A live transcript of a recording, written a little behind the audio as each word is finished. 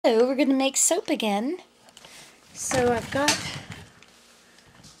So we're going to make soap again. So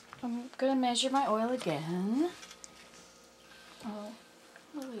I'm going to measure my oil again. Oh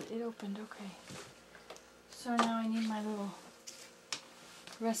wait, it opened, okay. So now I need my little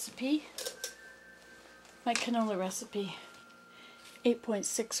recipe, my canola recipe.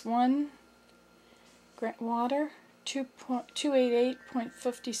 8.61 water,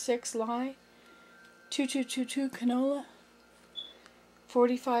 288.56 lye, 2222 canola,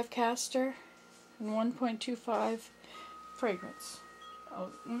 45 castor, and 1.25 fragrance.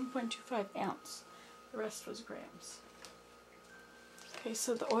 Oh, 1.25 ounce. The rest was grams. Okay,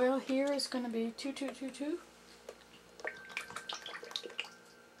 so the oil here is going to be 2222.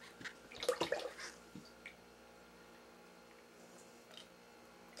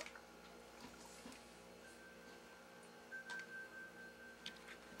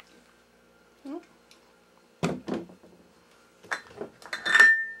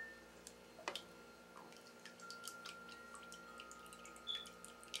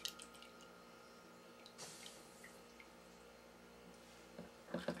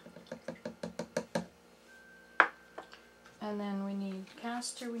 And then we need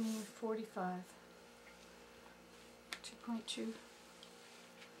castor, we need 45. 2.2.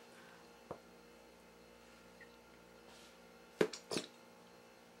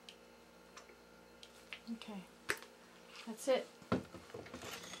 Okay, that's it.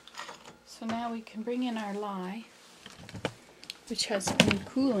 So now we can bring in our lye, which has been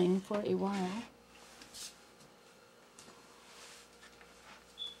cooling for a while.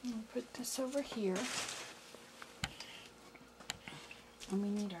 We'll put this over here. And we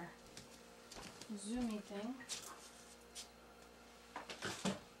need our zoomy thing.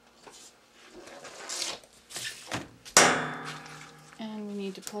 And we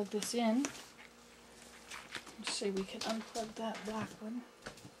need to plug this in. Let's see, we can unplug that black one.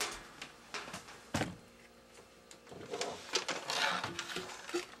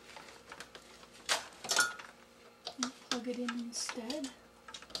 And plug it in instead.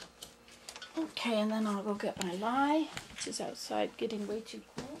 Okay, and then I'll go get my lye, which is outside getting way too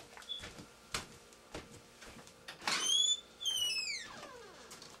cool.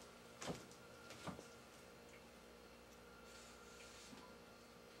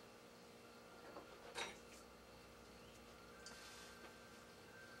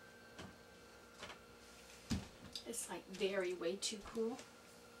 It's like very way too cool.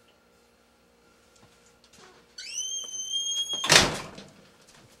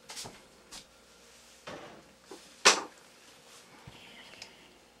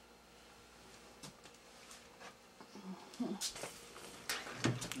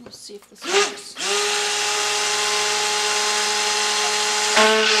 We'll see if this works.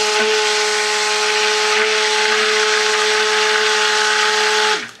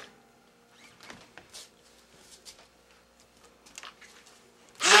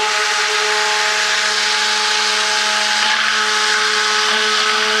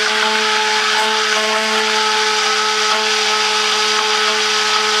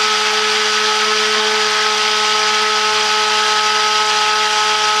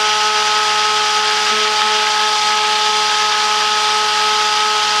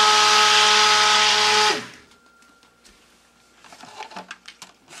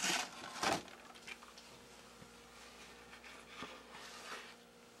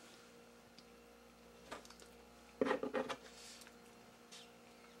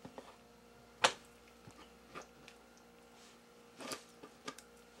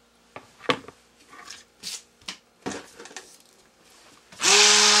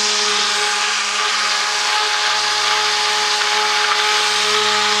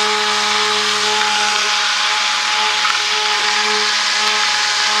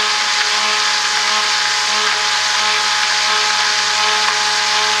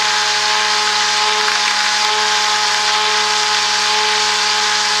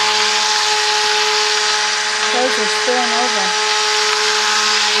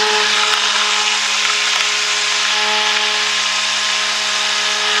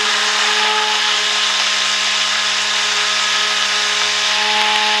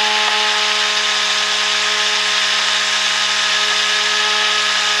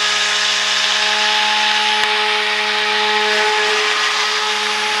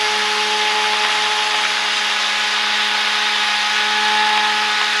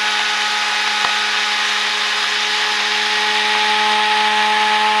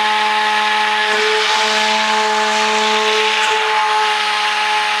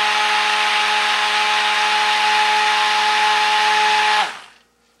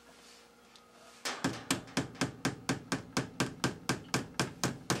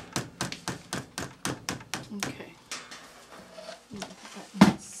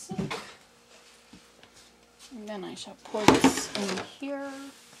 then I shall pour this in here.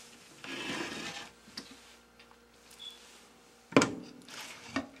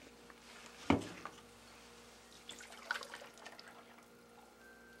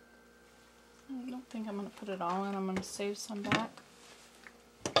 I don't think I'm going to put it all in. I'm going to save some back.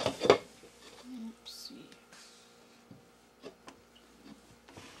 Oopsie.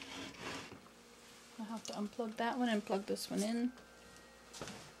 I'll have to unplug that one and plug this one in.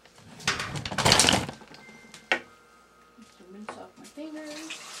 Just to rinse off my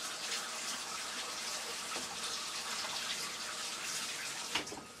fingers.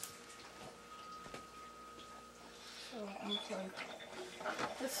 So I'll unplug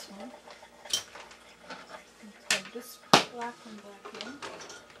this one. Plug this black one back in.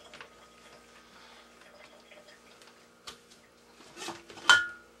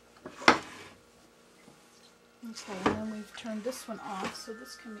 Okay, and then we've turned this one off, so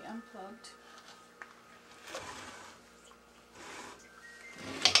this can be unplugged.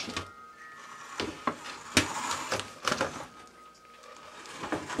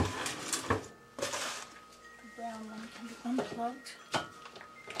 The brown one can be unplugged.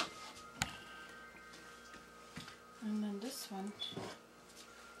 And then this one,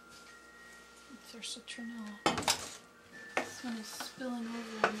 it's our citronella. This one is spilling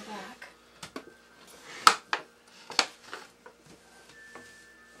over on the back.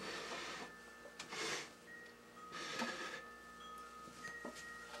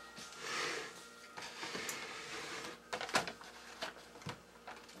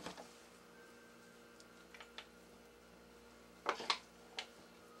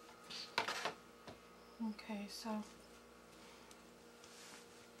 Okay, so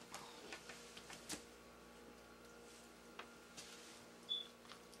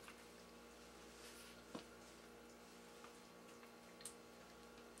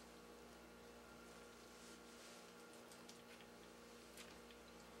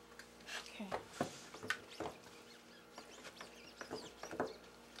okay.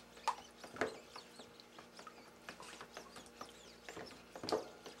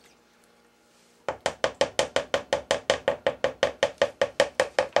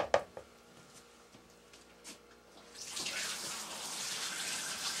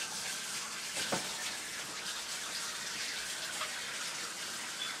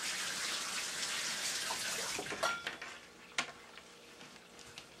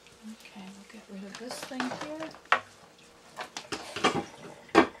 Okay, we'll get rid of this thing here.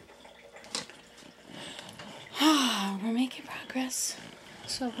 We're making progress.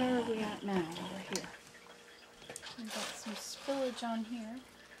 So where are we at now? Over here. We've got some spillage on here.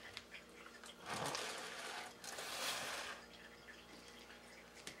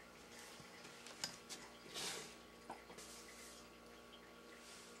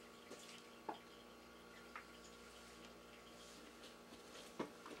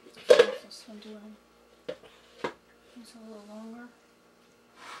 How's this one doing? It's a little longer.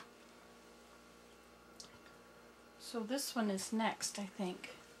 So this one is next, I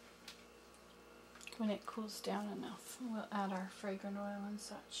think. When it cools down enough, we'll add our fragrant oil and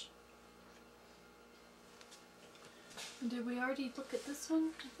such. And did we already look at this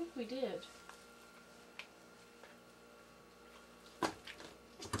one? I think we did.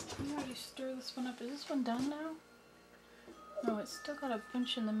 We already stir this one up. Is this one done now? No, it's still got a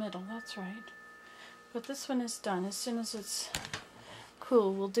bunch in the middle, that's right. But this one is done. As soon as it's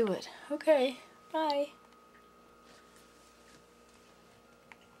cool, we'll do it. Okay, bye.